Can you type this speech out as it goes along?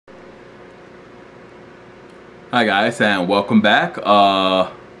Hi guys, and welcome back.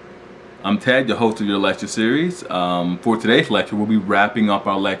 I'm Ted, the host of your lecture series. For today's lecture, we'll be wrapping up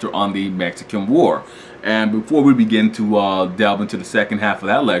our lecture on the Mexican War. And before we begin to delve into the second half of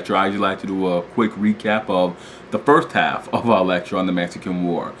that lecture, I'd just like to do a quick recap of the first half of our lecture on the Mexican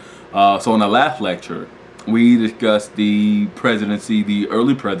War. So in the last lecture, we discussed the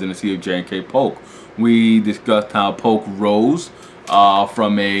early presidency of J&K Polk. We discussed how Polk rose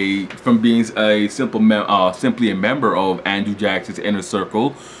from being simply a member of Andrew Jackson's inner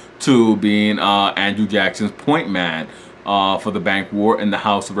circle to being Andrew Jackson's point man for the bank war in the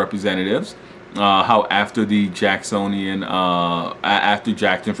House of Representatives. How after after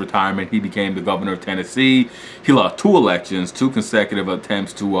Jackson's retirement, he became the governor of Tennessee. He lost two consecutive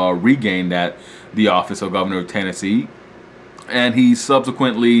attempts to regain the office of governor of Tennessee, and he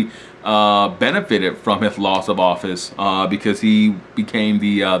subsequently benefited from his loss of office because he became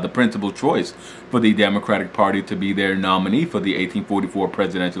the principal choice for the Democratic Party to be their nominee for the 1844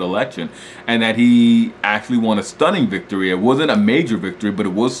 presidential election, and that he actually won a stunning victory. It wasn't a major victory, but it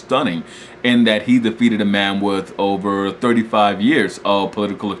was stunning in that he defeated a man with over 35 years of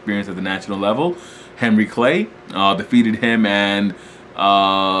political experience at the national level. Henry Clay defeated him and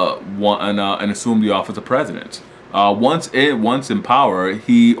assumed the office of president. Once in power,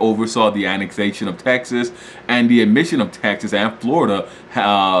 he oversaw the annexation of Texas and the admission of Texas and Florida,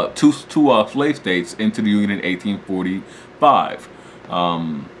 two slave states, into the Union in 1845.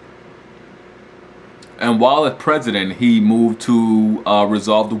 And while as president, he moved to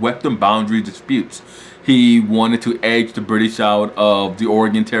resolve the western boundary disputes. He wanted to edge the British out of the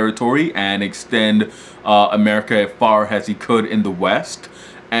Oregon Territory and extend America as far as he could in the west.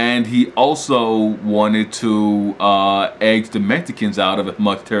 And he also wanted to edge the Mexicans out of as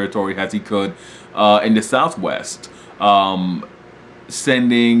much territory as he could in the Southwest,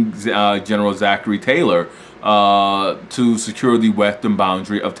 sending General Zachary Taylor to secure the western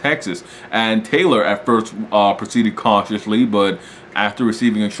boundary of Texas. And Taylor at first proceeded cautiously, but after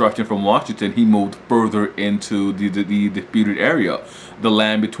receiving instruction from Washington, he moved further into the disputed area, the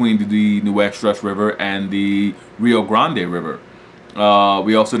land between the Nuestras River and the Rio Grande River.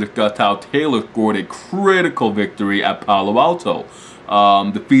 We also discussed how Taylor scored a critical victory at Palo Alto,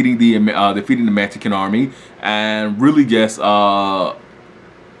 defeating the Mexican army and really just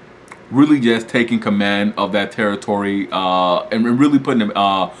taking command of that territory and really putting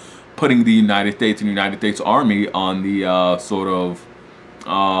the United States and the United States Army on the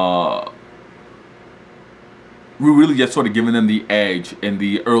really just sort of giving them the edge in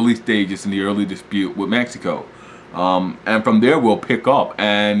the early stages in the early dispute with Mexico. And from there we'll pick up,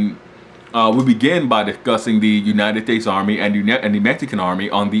 and we begin by discussing the United States Army and the Mexican Army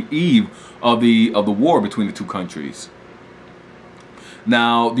on the eve of the war between the two countries.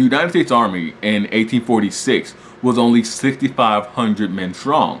 Now, the United States Army in 1846 was only 6,500 men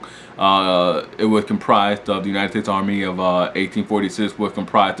strong. It was comprised of the United States Army of 1846 was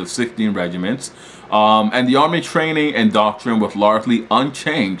comprised of 16 regiments, and the Army training and doctrine was largely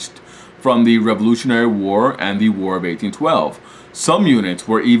unchanged from the Revolutionary War and the War of 1812. Some units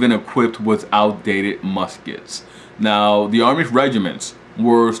were even equipped with outdated muskets. Now, the Army's regiments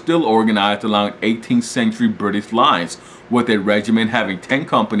were still organized along 18th century British lines, with a regiment having 10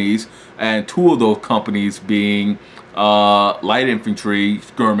 companies, and 2 of those companies being light infantry,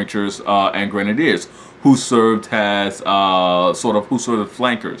 skirmishers, and grenadiers, who served as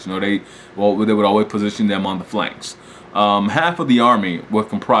flankers. You know, they would always position them on the flanks. Half of the army was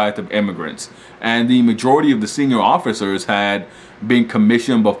comprised of immigrants, and the majority of the senior officers had been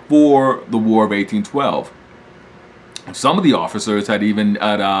commissioned before the War of 1812. Some of the officers had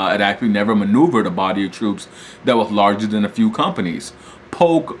actually never maneuvered a body of troops that was larger than a few companies.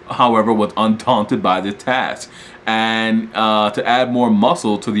 Polk, however, was undaunted by this task, and to add more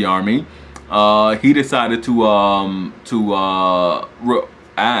muscle to the army, he decided to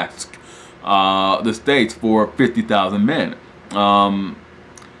ask the states for 50,000 men.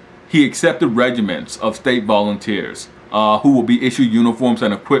 He accepted regiments of state volunteers who will be issued uniforms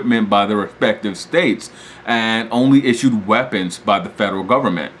and equipment by their respective states, and only issued weapons by the federal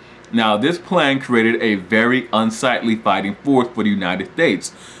government. Now, this plan created a very unsightly fighting force for the United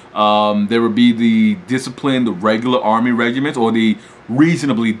States. There would be the disciplined regular army regiments, or the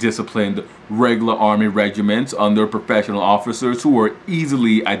reasonably disciplined regular army regiments under professional officers who were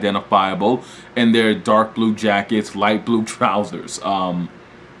easily identifiable in their dark blue jackets, light blue trousers.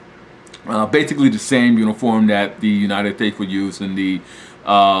 Basically the same uniform that the United States would use in the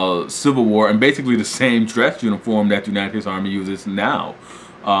Civil War, and basically the same dress uniform that the United States Army uses now.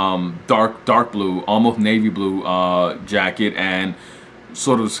 Dark blue, almost navy blue jacket, and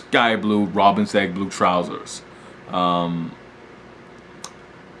sort of sky blue, robin's egg blue trousers. And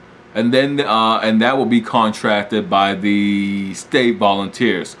that will be contracted by the state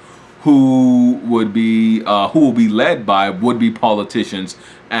volunteers, who will be led by would-be politicians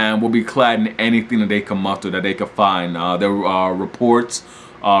and will be clad in anything that they can muster, that they can find. There are reports,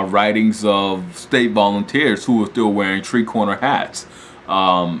 writings of state volunteers who are still wearing tree-corner hats.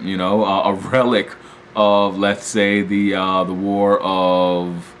 A relic of, let's say, the War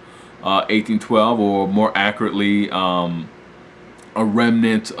of 1812, or more accurately, a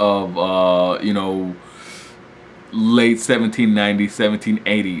remnant of late 1790s,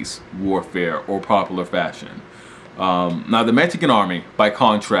 1780s warfare or popular fashion. Now, the Mexican army, by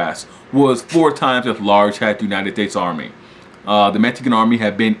contrast, was 4 times as large as the United States Army. The Mexican army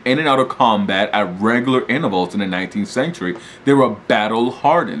had been in and out of combat at regular intervals in the 19th century. They were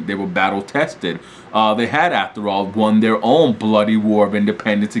battle-hardened. They were battle-tested. They had, after all, won their own bloody war of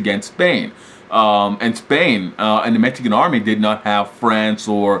independence against Spain. And Spain and the Mexican army did not have France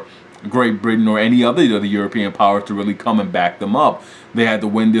or Great Britain or any other of the European powers to really come and back them up. They had to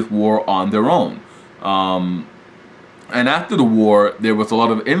win this war on their own. And after the war, there was a lot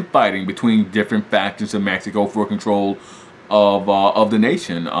of infighting between different factions in Mexico for control of the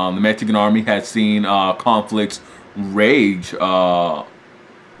nation. The Mexican army had seen conflicts rage from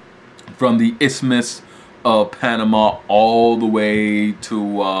the Isthmus of Panama all the way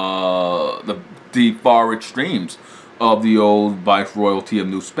to the far extremes of the old Viceroyalty of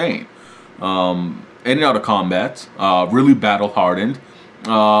New Spain. In and out of combat, really battle-hardened,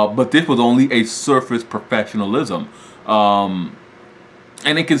 but this was only a surface professionalism.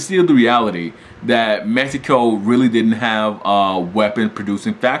 And it concealed the reality that Mexico really didn't have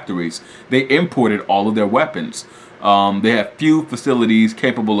weapon-producing factories. They imported all of their weapons. They had few facilities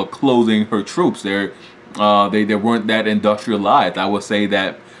capable of clothing her troops. They weren't that industrialized. I would say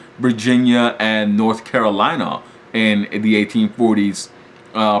that Virginia and North Carolina in the 1840s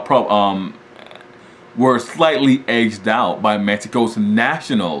were slightly edged out by Mexico's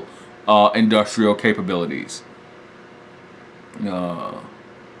national industrial capabilities.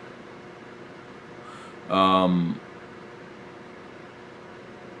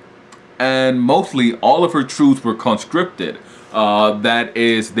 And mostly all of her troops were conscripted. That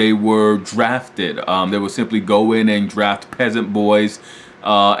is, they were drafted. They would simply go in and draft peasant boys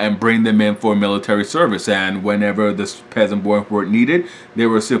and bring them in for military service. And whenever the peasant boys weren't needed, they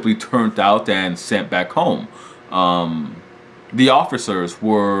were simply turned out and sent back home. The officers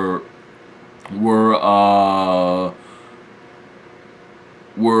were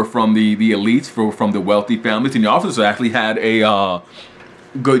from the elites, from the wealthy families, and the officers actually had a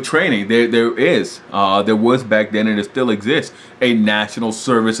good training. There was back then, and it still exists, a National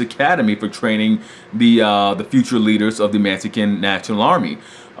Service Academy for training the future leaders of the Mexican National Army.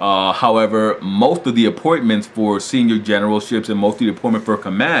 However, most of the appointments for senior generalships and most of the appointment for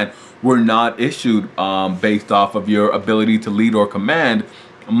command were not issued based off of your ability to lead or command.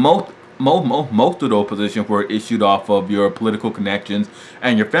 Most of those positions were issued off of your political connections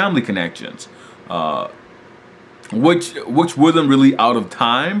and your family connections. Which wasn't really out of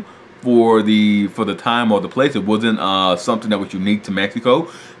time for the time or the place. It wasn't something that was unique to Mexico.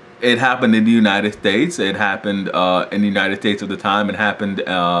 It happened in the United States. It happened in the United States at the time. It happened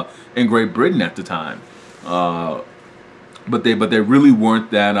in Great Britain at the time. But they really weren't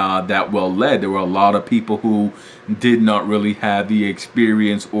that well led. There were a lot of people who did not really have the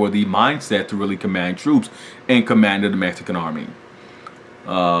experience or the mindset to really command troops in command of the Mexican army.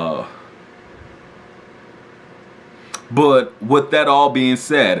 But with that all being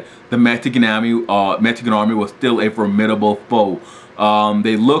said, the Mexican army was still a formidable foe.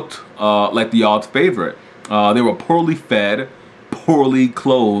 They looked like the odds favorite. They were poorly fed, poorly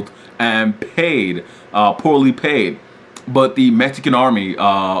clothed, and poorly paid. But the Mexican army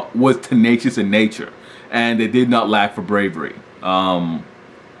was tenacious in nature, and they did not lack for bravery. And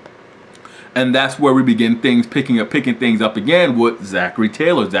that's where we begin picking things up again with Zachary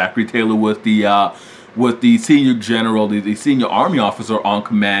Taylor. Zachary Taylor was the senior general, the senior army officer on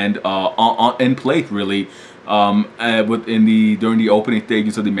command, in place really, during the opening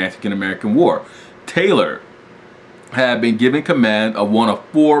stages of the Mexican-American War. Taylor had been given command of one of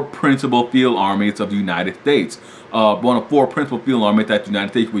 4 principal field armies of the United States. One of 4 principal field armies that the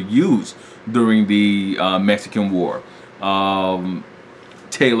United States would use during the Mexican War.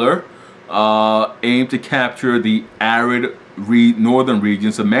 Taylor aimed to capture the arid northern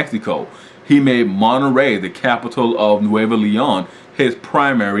regions of Mexico. He made Monterrey, the capital of Nuevo Leon, his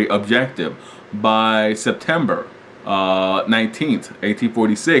primary objective. By September 19th,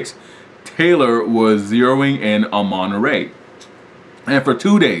 1846, Taylor was zeroing in on Monterrey. And for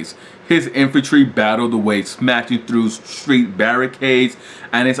 2 days, his infantry battled away, smashing through street barricades,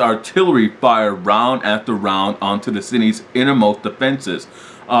 and his artillery fired round after round onto the city's innermost defenses.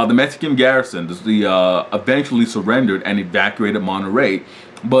 The Mexican garrison eventually surrendered and evacuated Monterrey,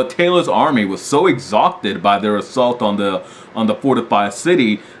 but Taylor's army was so exhausted by their assault on the fortified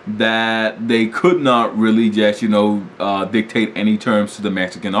city that they could not really just, dictate any terms to the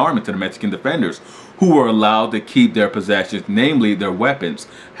Mexican army, to the Mexican defenders, who were allowed to keep their possessions, namely their weapons,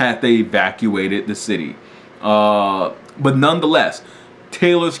 had they evacuated the city. But nonetheless,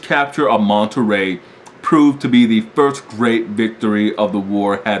 Taylor's capture of Monterrey proved to be the first great victory of the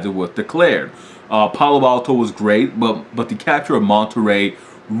war as it was declared. Palo Alto was great, but the capture of Monterrey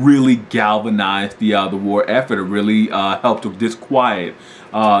really galvanized the war effort. It really helped to quiet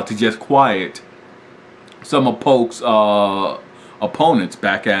some of Polk's opponents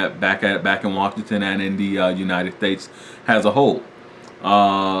back in Washington and in the United States as a whole.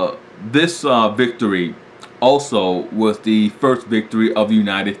 This victory also was the first victory of the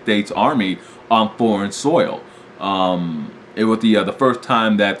United States Army on foreign soil. It was the first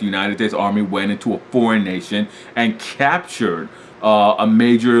time that the United States Army went into a foreign nation and captured a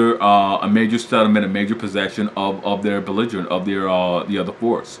major settlement, a major possession of their belligerent, of the other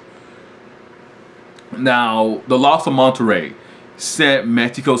force. Now, the loss of Monterrey sent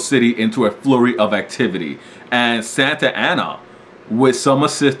Mexico City into a flurry of activity, and Santa Anna, with some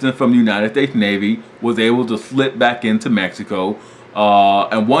assistance from the United States Navy, was able to slip back into Mexico.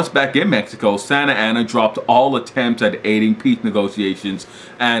 And once back in Mexico, Santa Anna dropped all attempts at aiding peace negotiations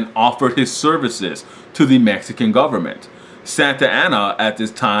and offered his services to the Mexican government. Santa Anna at this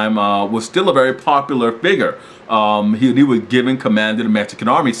time was still a very popular figure. He was given command of the Mexican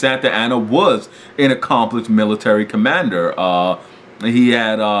army. Santa Anna was an accomplished military commander. He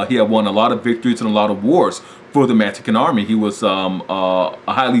had won a lot of victories and a lot of wars for the Mexican army. He was a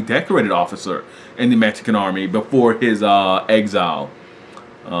highly decorated officer in the Mexican army before his exile.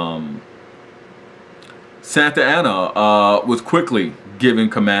 Santa Anna was quickly given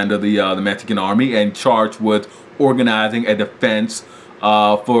command of the Mexican army and charged with organizing a defense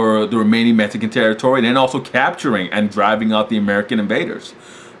for the remaining Mexican territory, and then also capturing and driving out the American invaders.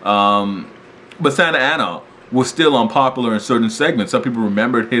 But Santa Anna was still unpopular in certain segments. Some people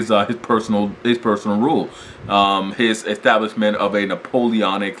remembered his personal rule, his establishment of a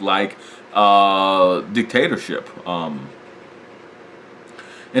Napoleonic-like dictatorship,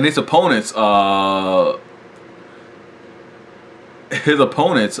 and his opponents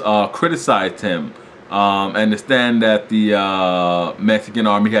criticized him and the stand that the Mexican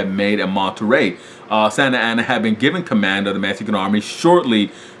army had made at Monterrey. Santa Anna had been given command of the Mexican army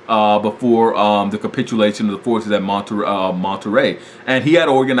shortly before the capitulation of the forces at Monterrey, and he had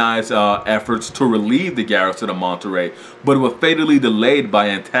organized efforts to relieve the garrison of Monterrey, but it was fatally delayed by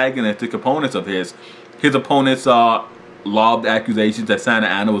antagonistic opponents of his. His opponents lobbed accusations that Santa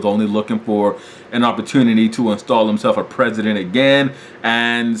Anna was only looking for an opportunity to install himself as president again,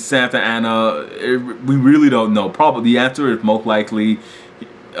 and Santa Anna, we really don't know. Probably the answer is most likely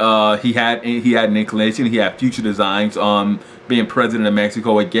he had an inclination, he had future designs on being president of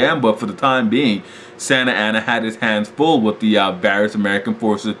Mexico again, but for the time being, Santa Anna had his hands full with the various American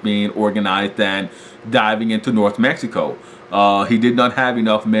forces being organized and diving into North Mexico. He did not have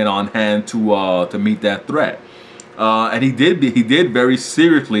enough men on hand to meet that threat. And he did very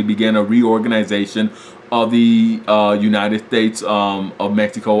seriously begin a reorganization of the United States of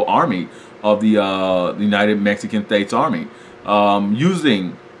Mexico Army, of the United Mexican States Army,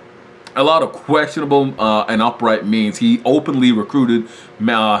 using a lot of questionable and upright means. He openly recruited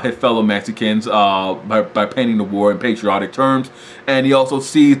his fellow Mexicans by painting the war in patriotic terms, and he also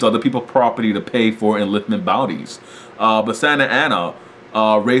seized other people's property to pay for enlistment bounties. But Santa Anna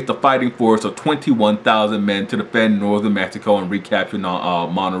raised a fighting force of 21,000 men to defend northern Mexico and recapture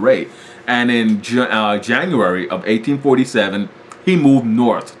Monterrey. And in January of 1847, he moved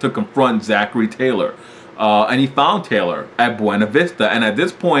north to confront Zachary Taylor. And he found Taylor at Buena Vista. And at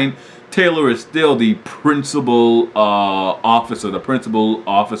this point, Taylor is still the principal officer of the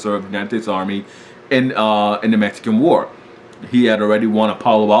United States Army in the Mexican War. He had already won at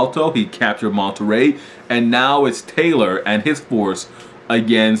Palo Alto. He captured Monterrey, and now it's Taylor and his force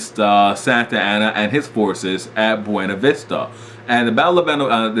against Santa Anna and his forces at Buena Vista. And the Battle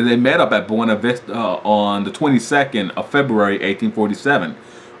of they met up at Buena Vista on the 22nd of February, 1847.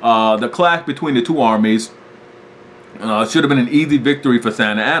 The clash between the two armies should have been an easy victory for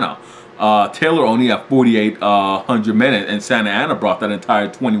Santa Anna. Taylor only had 4,800 men, and Santa Anna brought that entire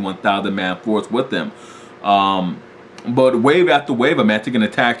 21,000 man force with him. But wave after wave of Mexican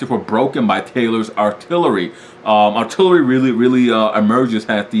attacks were broken by Taylor's artillery. Artillery really emerges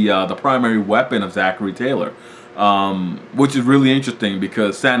as the primary weapon of Zachary Taylor, which is really interesting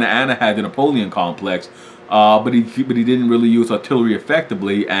because Santa Anna had the Napoleon complex, but he didn't really use artillery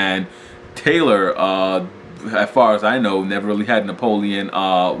effectively. And Taylor, as far as I know, never really had Napoleon.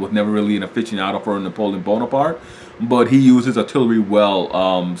 Was never really an aficionado for Napoleon Bonaparte, but he uses artillery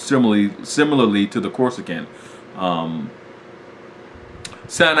well, similarly to the Corsican.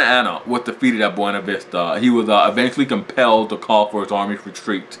 Santa Anna was defeated at Buena Vista. He was eventually compelled to call for his army's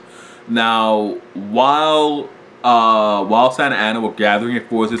retreat. Now, while Santa Anna was gathering his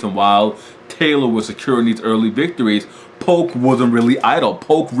forces and while Taylor was securing these early victories, Polk wasn't really idle.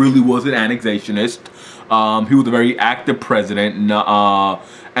 Polk really was an annexationist. He was a very active president,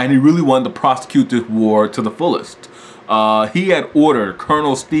 and he really wanted to prosecute this war to the fullest. He had ordered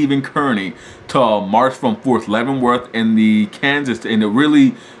Colonel Stephen Kearny to march from Fort Leavenworth in the Kansas, and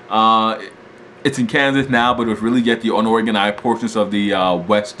it's in Kansas now, but it was really yet the unorganized portions of the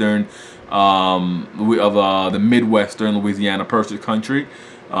western, the Midwestern Louisiana Purchase country.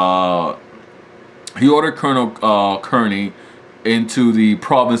 He ordered Colonel Kearny into the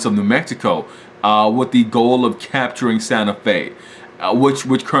province of New Mexico with the goal of capturing Santa Fe, which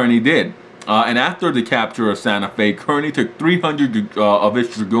Kearny did. And after the capture of Santa Fe, Kearny took 300 of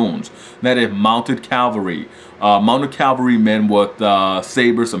his dragoons, that is mounted cavalry men with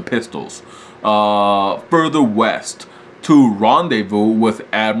sabers and pistols, further west to rendezvous with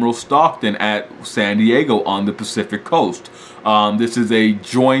Admiral Stockton at San Diego on the Pacific coast. This is a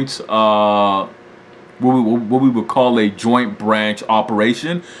joint, what we would call a joint branch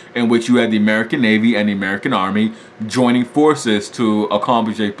operation, in which you had the American Navy and the American Army joining forces to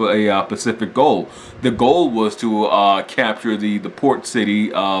accomplish a Pacific goal. The goal was to capture the port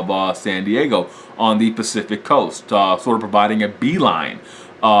city of San Diego on the Pacific coast, sort of providing a beeline,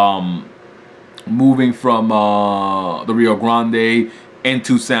 moving from the Rio Grande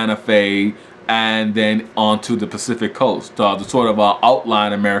into Santa Fe and then onto the Pacific coast to sort of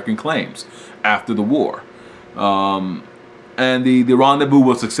outline American claims after the war. And the rendezvous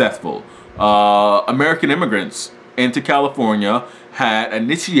was successful. American immigrants into California had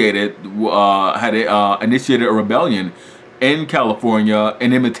initiated a rebellion in California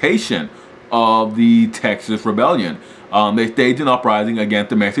in imitation of the Texas Rebellion. They staged an uprising against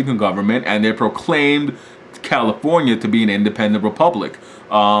the Mexican government, and they proclaimed California to be an independent republic.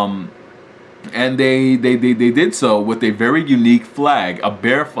 And they did so with a very unique flag, a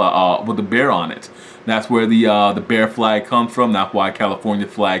bear with a bear on it. That's where the bear flag comes from. That's why California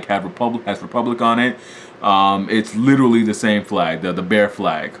flag has republic on it. It's literally the same flag, the bear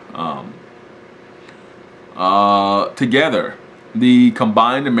flag. Together, the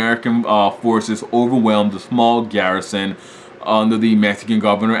combined American forces overwhelmed the small garrison under the Mexican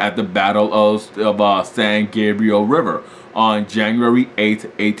governor at the Battle of San Gabriel River on January 8,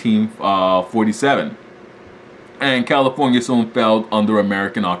 1847. And California soon fell under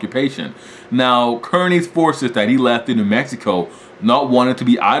American occupation. Now, Kearny's forces that he left in New Mexico, not wanting to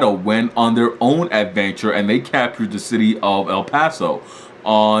be idle, went on their own adventure, and they captured the city of El Paso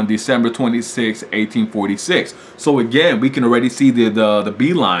on December 26, 1846. So again, we can already see the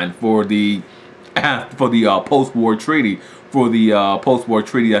beeline for the post-war treaty,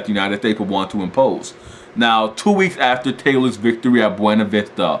 that the United States would want to impose. Now, 2 weeks after Taylor's victory at Buena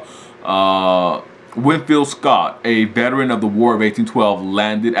Vista, Winfield Scott, a veteran of the War of 1812,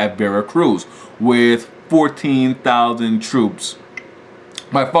 landed at Veracruz with 14,000 troops,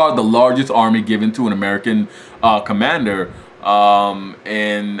 by far the largest army given to an American commander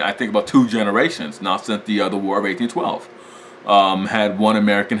in, I think, about 2 generations, not since the War of 1812. Had one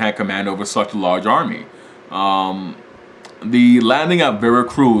American had command over such a large army. The landing at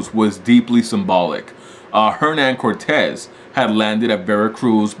Veracruz was deeply symbolic. Hernan Cortez had landed at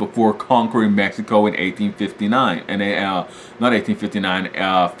Veracruz before conquering Mexico in 1859, and not 1859,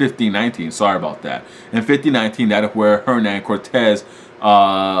 1519. Sorry about that. In 1519, that is where Hernan Cortez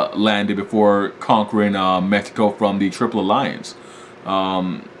landed before conquering Mexico from the Triple Alliance.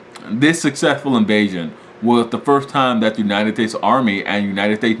 This successful invasion was the first time that the United States Army and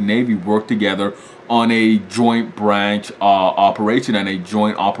United States Navy worked together on a joint branch operation and a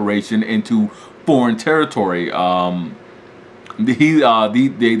joint operation into foreign territory.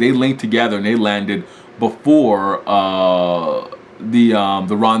 They linked together and they landed before the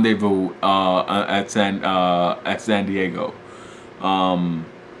rendezvous at San Diego.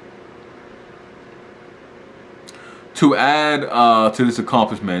 To add to this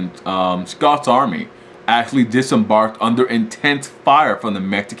accomplishment, Scott's army actually disembarked under intense fire from the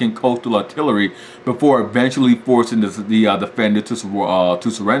Mexican coastal artillery before eventually forcing the defender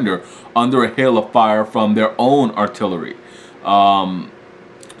to surrender under a hail of fire from their own artillery.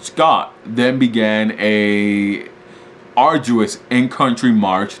 Scott then began a arduous in-country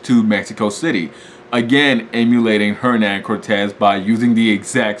march to Mexico City, again emulating Hernan Cortez by using the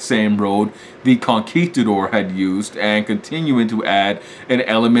exact same road the conquistador had used and continuing to add an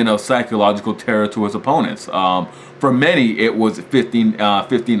element of psychological terror to his opponents. For many, it was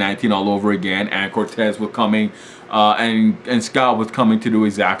 1519 all over again, and Cortez was coming, and Scott was coming to do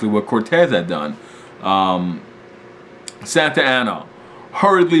exactly what Cortez had done. Santa Anna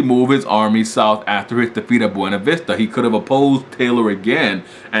hurriedly moved his army south after his defeat at Buena Vista. He could have opposed Taylor again,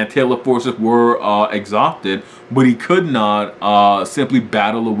 and Taylor's forces were exhausted, but he could not simply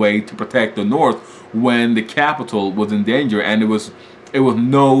battle away to protect the north when the capital was in danger. And there was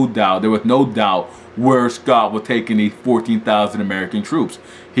no doubt where Scott was taking these 14,000 American troops.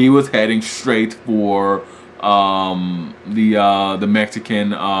 He was heading straight for the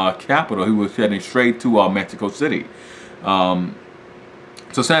Mexican capital. He was heading straight to Mexico City.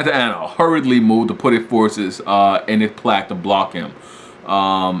 So Santa Anna hurriedly moved to put his forces in his path to block him.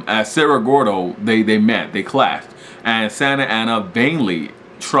 At Cerro Gordo, they clashed, and Santa Anna vainly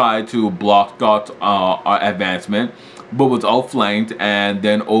tried to block Scott's advancement, but was outflanked and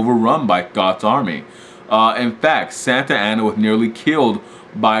then overrun by Scott's army. In fact, Santa Anna was nearly killed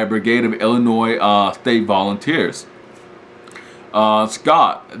by a brigade of Illinois state volunteers.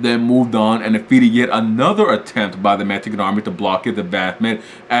 Scott then moved on and defeated yet another attempt by the Mexican army to block his advancement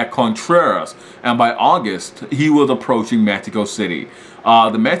at Contreras, and by August he was approaching Mexico City.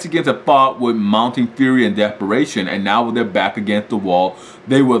 The Mexicans had fought with mounting fury and desperation, and now with their back against the wall,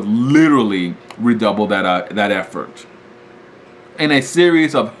 they would literally redouble that effort. In a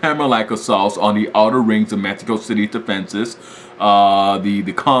series of hammer-like assaults on the outer rings of Mexico City's defenses,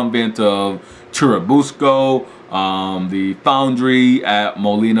 the convent of Churubusco, the foundry at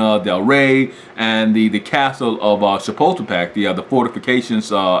Molina del Rey, and the castle of Chapultepec, the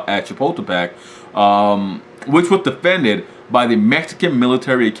fortifications at Chapultepec, which was defended by the Mexican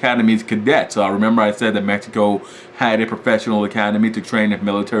Military Academy's cadets. Remember I said that Mexico had a professional academy to train its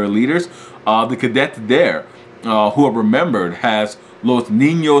military leaders? The cadets there, who are remembered as Los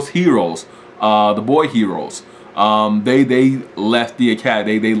Niños Heroes, the boy heroes. They left the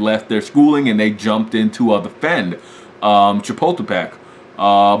academy. They left their schooling and they jumped into defend Chapultepec,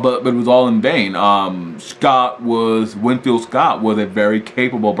 but it was all in vain. Winfield Scott was a very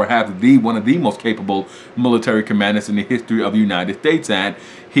capable, perhaps one of the most capable military commanders in the history of the United States, and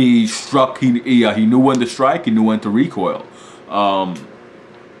he struck. He knew when to strike. He knew when to recoil.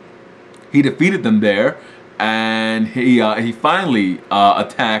 He defeated them there, and he finally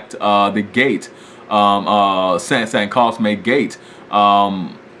attacked the gate. San Cosme Gate,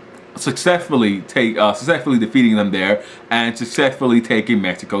 successfully defeating them there and successfully taking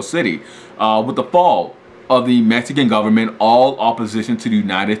Mexico City. With the fall of the Mexican government, all opposition to the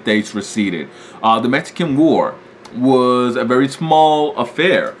United States receded. The Mexican War was a very small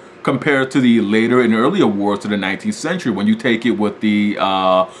affair compared to the later and earlier wars of the 19th century. When you take it with the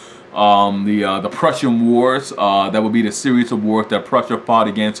Prussian Wars, that would be the series of wars that Prussia fought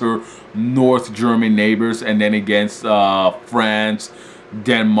against her North German neighbors, and then against France,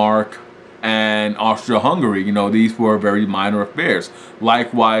 Denmark, and Austria-Hungary. You know, these were very minor affairs.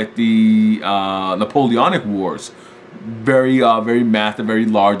 Likewise, the Napoleonic Wars, very massive, very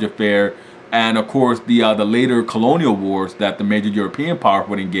large affair, and of course the later colonial wars that the major European powers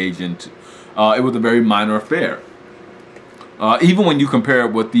would engage into. It was a very minor affair. Even when you compare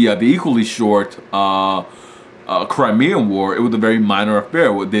it with the equally short Crimean War, it was a very minor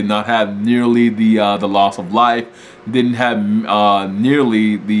affair. It did not have nearly the loss of life, didn't have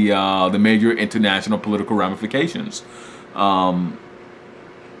nearly the major international political ramifications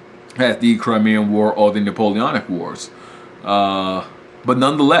as the Crimean War or the Napoleonic Wars. But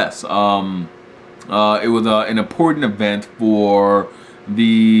nonetheless, it was an important event for the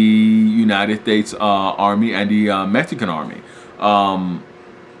United States Army and the Mexican Army.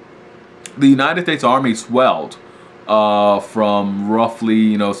 The United States Army swelled from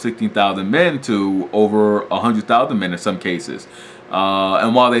roughly 16,000 men to over 100,000 men in some cases.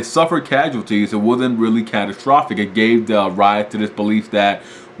 And while they suffered casualties, it wasn't really catastrophic. It gave the rise to this belief that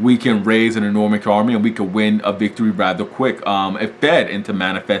we can raise an enormous army and we can win a victory rather quick. It fed into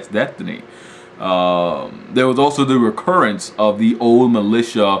manifest destiny. There was also the recurrence of the old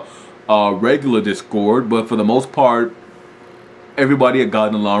militia regular discord, but for the most part, everybody had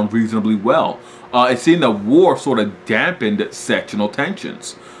gotten along reasonably well. It seemed that war sort of dampened sectional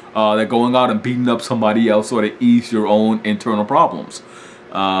tensions. That going out and beating up somebody else sort of eased your own internal problems.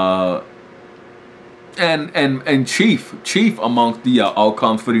 And chief amongst the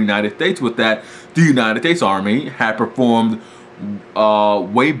outcomes for the United States was that the United States Army had performed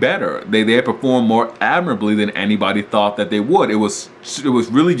way better. They had performed more admirably than anybody thought that they would. It was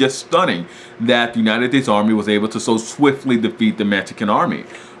really just stunning that the United States Army was able to so swiftly defeat the Mexican Army.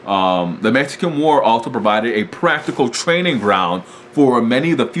 The Mexican War also provided a practical training ground for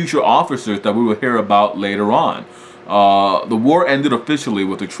many of the future officers that we will hear about later on. The war ended officially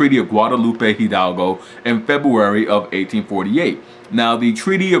with the Treaty of Guadalupe-Hidalgo in February of 1848. Now, the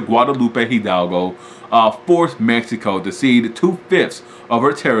Treaty of Guadalupe-Hidalgo forced Mexico to cede 2/5 of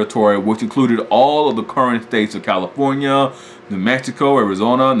her territory, which included all of the current states of California, New Mexico,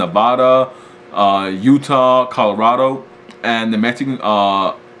 Arizona, Nevada, Utah, Colorado, and the Mexican,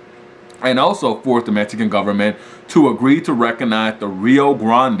 and also forced the Mexican government to agree to recognize the Rio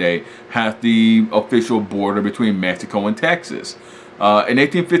Grande as the official border between Mexico and Texas. In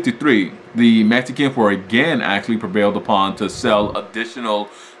 1853, the Mexicans were again actually prevailed upon to sell additional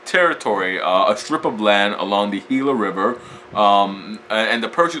territory, a strip of land along the Gila River, and the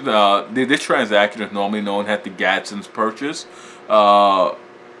purchase. This transaction is normally known as the Gadsden's Purchase, and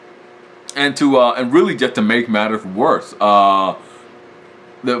really just to make matters worse, for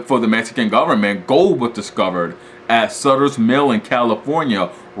the Mexican government, gold was discovered at Sutter's Mill in California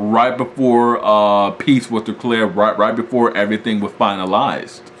right before peace was declared, right before everything was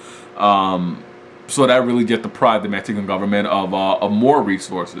finalized. So that really just deprived the Mexican government of more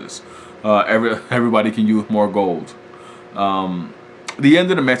resources. Everybody can use more gold. The end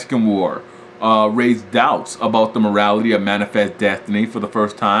of the Mexican War raised doubts about the morality of manifest destiny for the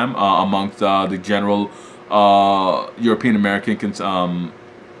first time amongst the general European Americans,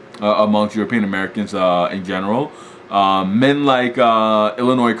 amongst European Americans in general. Men like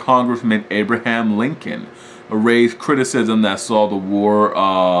Illinois Congressman Abraham Lincoln raised criticism that saw the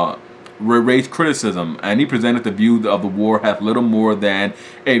war. Raised criticism, and he presented the view of the war as little more than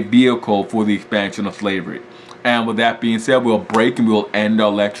a vehicle for the expansion of slavery. And with that being said, we'll break and we'll end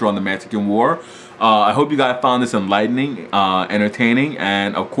our lecture on the Mexican War. I hope you guys found this enlightening, entertaining,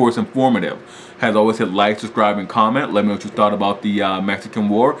 and of course informative. As always, hit like, subscribe, and comment. Let me know what you thought about the Mexican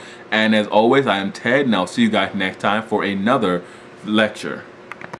War. And as always, I am Ted, and I'll see you guys next time for another lecture.